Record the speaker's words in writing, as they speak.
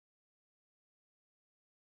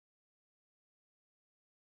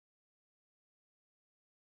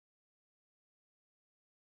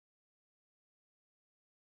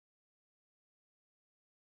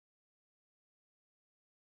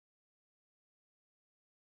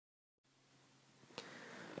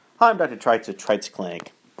Hi, I'm Dr. Trites at Trites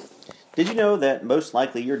Clinic. Did you know that most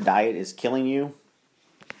likely your diet is killing you?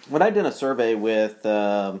 When I did a survey with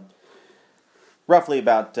roughly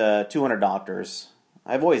about 200 doctors,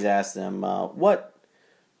 I've always asked them,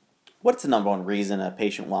 what's the number one reason a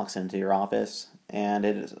patient walks into your office? And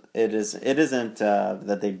it isn't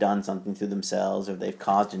that they've done something to themselves or they've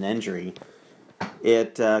caused an injury.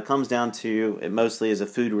 It comes down to, it mostly is a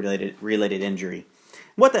food-related injury.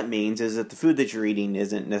 What that means is that the food that you're eating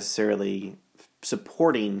isn't necessarily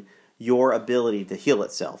supporting your ability to heal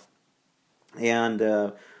itself.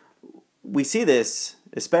 And we see this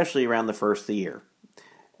especially around the first of the year.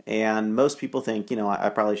 And most people think, I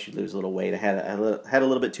probably should lose a little weight. I had a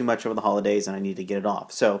little bit too much over the holidays and I need to get it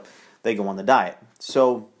off. So they go on the diet.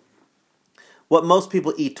 So what most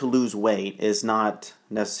people eat to lose weight is not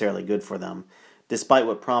necessarily good for them. Despite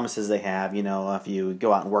what promises they have, if you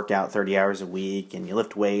go out and work out 30 hours a week and you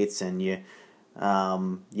lift weights and you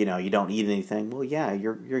don't eat anything, well, yeah,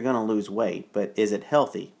 you're going to lose weight, but is it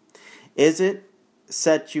healthy? Is it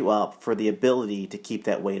set you up for the ability to keep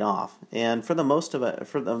that weight off? And for most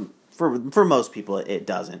people, it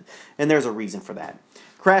doesn't, and there's a reason for that.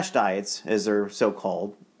 Crash diets, as they're so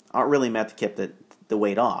called, aren't really meant to keep the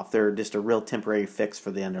weight off. They're just a real temporary fix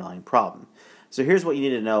for the underlying problem. So here's what you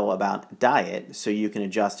need to know about diet so you can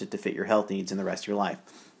adjust it to fit your health needs in the rest of your life.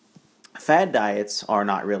 Fad diets are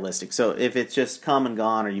not realistic. So if it's just come and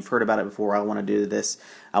gone or you've heard about it before, I want to do this,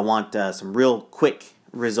 I want some real quick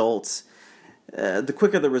results. The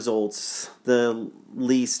quicker the results, the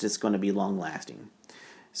least it's going to be long lasting.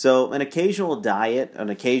 So an occasional diet, an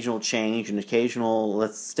occasional change, an occasional,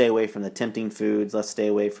 let's stay away from the tempting foods, let's stay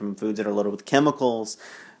away from foods that are loaded with chemicals,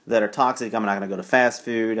 that are toxic. I'm not going to go to fast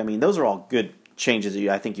food. I mean, those are all good changes that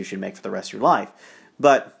I think you should make for the rest of your life.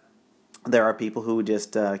 But there are people who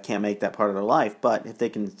just can't make that part of their life. But if they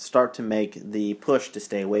can start to make the push to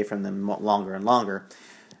stay away from them longer and longer,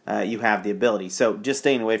 you have the ability. So just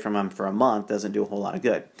staying away from them for a month doesn't do a whole lot of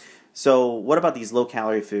good. So what about these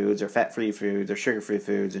low-calorie foods or fat-free foods or sugar-free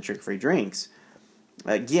foods and sugar-free drinks?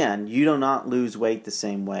 Again, you do not lose weight the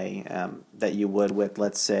same way that you would with,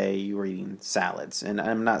 let's say, you were eating salads. And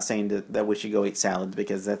I'm not saying that we should go eat salads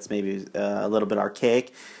because that's maybe a little bit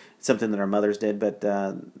archaic, something that our mothers did, but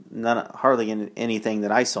hardly anything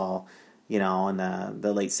that I saw, in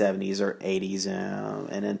the late 70s or 80s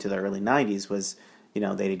and into the early 90s was,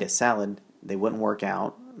 they'd eat a salad, they wouldn't work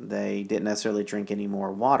out, they didn't necessarily drink any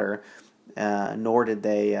more water, nor did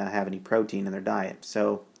they have any protein in their diet.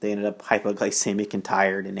 So they ended up hypoglycemic and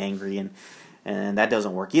tired and angry, and that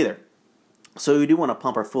doesn't work either. So we do want to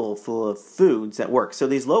pump our full of foods that work. So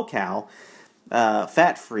these low-cal,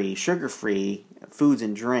 fat-free, sugar-free foods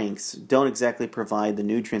and drinks don't exactly provide the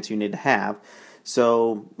nutrients you need to have.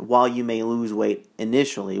 So while you may lose weight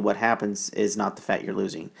initially, what happens is not the fat you're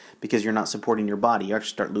losing because you're not supporting your body. You actually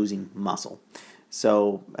start losing muscle.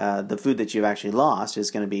 So the food that you've actually lost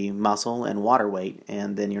is going to be muscle and water weight,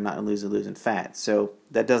 and then you're not losing fat. So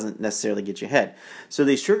that doesn't necessarily get you ahead. So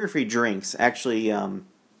these sugar-free drinks, actually,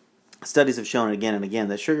 studies have shown again and again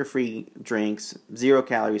that sugar-free drinks,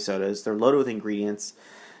 zero-calorie sodas, they're loaded with ingredients,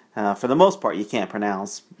 for the most part you can't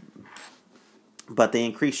pronounce, but they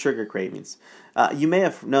increase sugar cravings. You may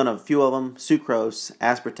have known of a few of them: sucrose,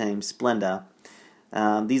 aspartame, Splenda.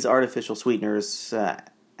 These artificial sweeteners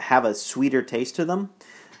have a sweeter taste to them.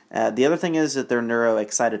 The other thing is that they're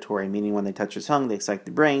neuroexcitatory, meaning when they touch your tongue, they excite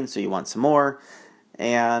the brain, so you want some more.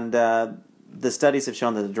 And the studies have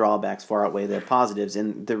shown that the drawbacks far outweigh the positives.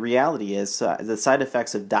 And the reality is the side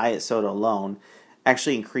effects of diet soda alone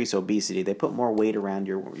actually increase obesity. They put more weight around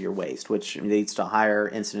your waist, which leads to higher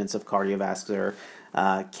incidence of cardiovascular,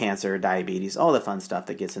 cancer, diabetes, all the fun stuff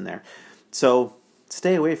that gets in there. So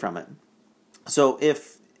stay away from it. So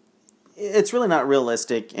if it's really not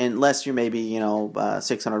realistic unless you're maybe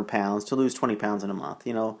 600 pounds to lose 20 pounds in a month.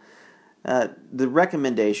 The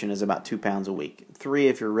recommendation is about 2 pounds a week, 3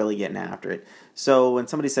 if you're really getting after it. So when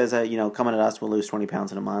somebody says coming at us we'll lose 20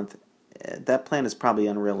 pounds in a month, that plan is probably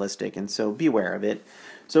unrealistic, and so beware of it.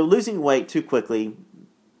 So losing weight too quickly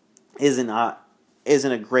isn't a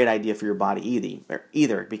great idea for your body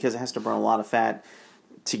either because it has to burn a lot of fat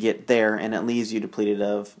to get there, and it leaves you depleted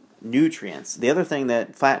of nutrients. The other thing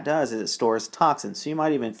that fat does is it stores toxins, so you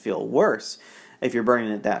might even feel worse if you're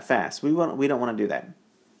burning it that fast. We don't want to do that.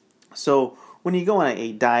 So when you go on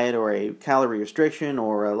a diet or a calorie restriction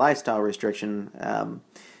or a lifestyle restriction,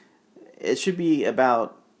 it should be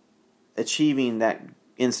about achieving that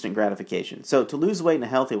instant gratification. So to lose weight in a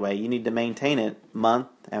healthy way, you need to maintain it month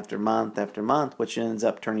after month after month, which ends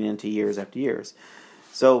up turning into years after years.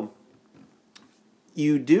 So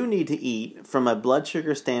you do need to eat from a blood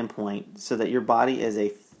sugar standpoint so that your body is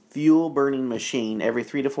a fuel-burning machine every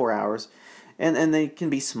 3 to 4 hours, and they can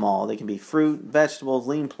be small. They can be fruit, vegetables,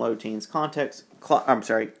 lean proteins, complex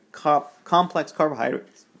carbohydrates,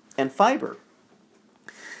 and fiber.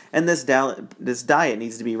 And this diet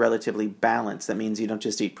needs to be relatively balanced. That means you don't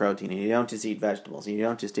just eat protein, and you don't just eat vegetables, and you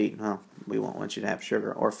don't just eat, well, we won't want you to have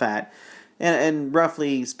sugar or fat. And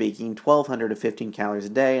roughly speaking, 1,200 to 15 calories a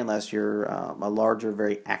day, unless you're a larger,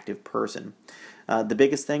 very active person. The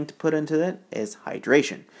biggest thing to put into it is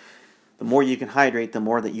hydration. The more you can hydrate, the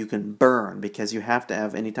more that you can burn, because you have to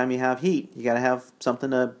have, anytime you have heat, you got to have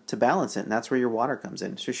something to balance it, and that's where your water comes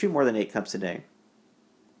in. So shoot more than 8 cups a day.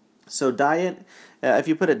 So diet, if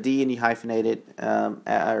you put a D and you hyphenate it,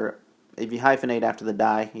 or if you hyphenate after the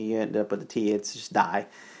die, you end up with a T, it's just die.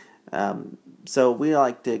 So we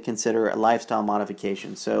like to consider a lifestyle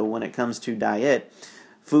modification. So when it comes to diet,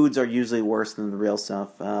 foods are usually worse than the real stuff.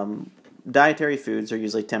 Dietary foods are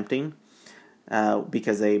usually tempting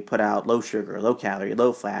because they put out low sugar, low calorie,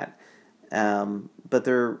 low fat, but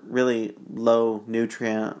they're really low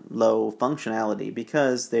nutrient, low functionality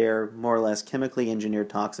because they're more or less chemically engineered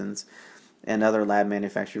toxins and other lab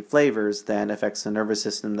manufactured flavors that affects the nervous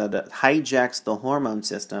system, that hijacks the hormone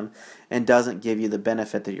system and doesn't give you the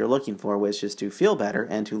benefit that you're looking for, which is to feel better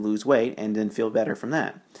and to lose weight and then feel better from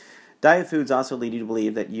that. Diet foods also lead you to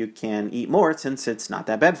believe that you can eat more since it's not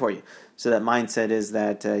that bad for you. So that mindset is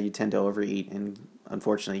that you tend to overeat and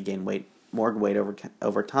unfortunately gain more weight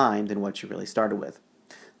over time than what you really started with.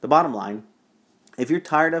 The bottom line, if you're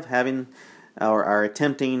tired of having or are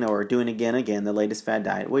attempting or doing again the latest fad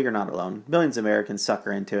diet, well, you're not alone. Millions of Americans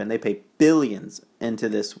sucker into it, and they pay billions into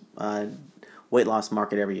this weight loss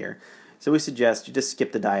market every year. So we suggest you just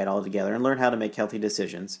skip the diet altogether and learn how to make healthy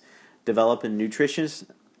decisions. Develop a nutritious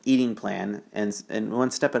eating plan, and one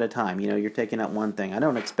step at a time. You know, you're taking out one thing. I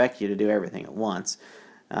don't expect you to do everything at once.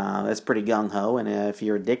 That's pretty gung-ho, and if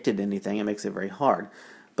you're addicted to anything, it makes it very hard.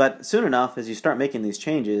 But soon enough, as you start making these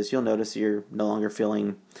changes, you'll notice you're no longer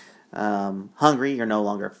feeling hungry. You're no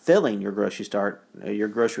longer filling your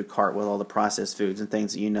grocery cart with all the processed foods and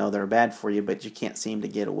things that you know that are bad for you, but you can't seem to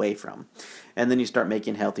get away from. And then you start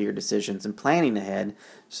making healthier decisions and planning ahead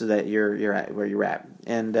so that you're at where you're at.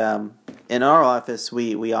 And in our office,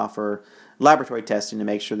 we offer laboratory testing to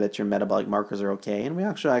make sure that your metabolic markers are okay, and we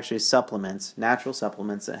actually supplements, natural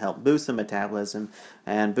supplements that help boost the metabolism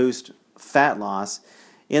and boost fat loss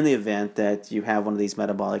in the event that you have one of these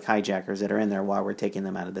metabolic hijackers that are in there while we're taking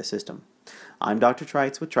them out of the system. I'm Dr.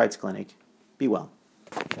 Trites with Trites Clinic. Be well.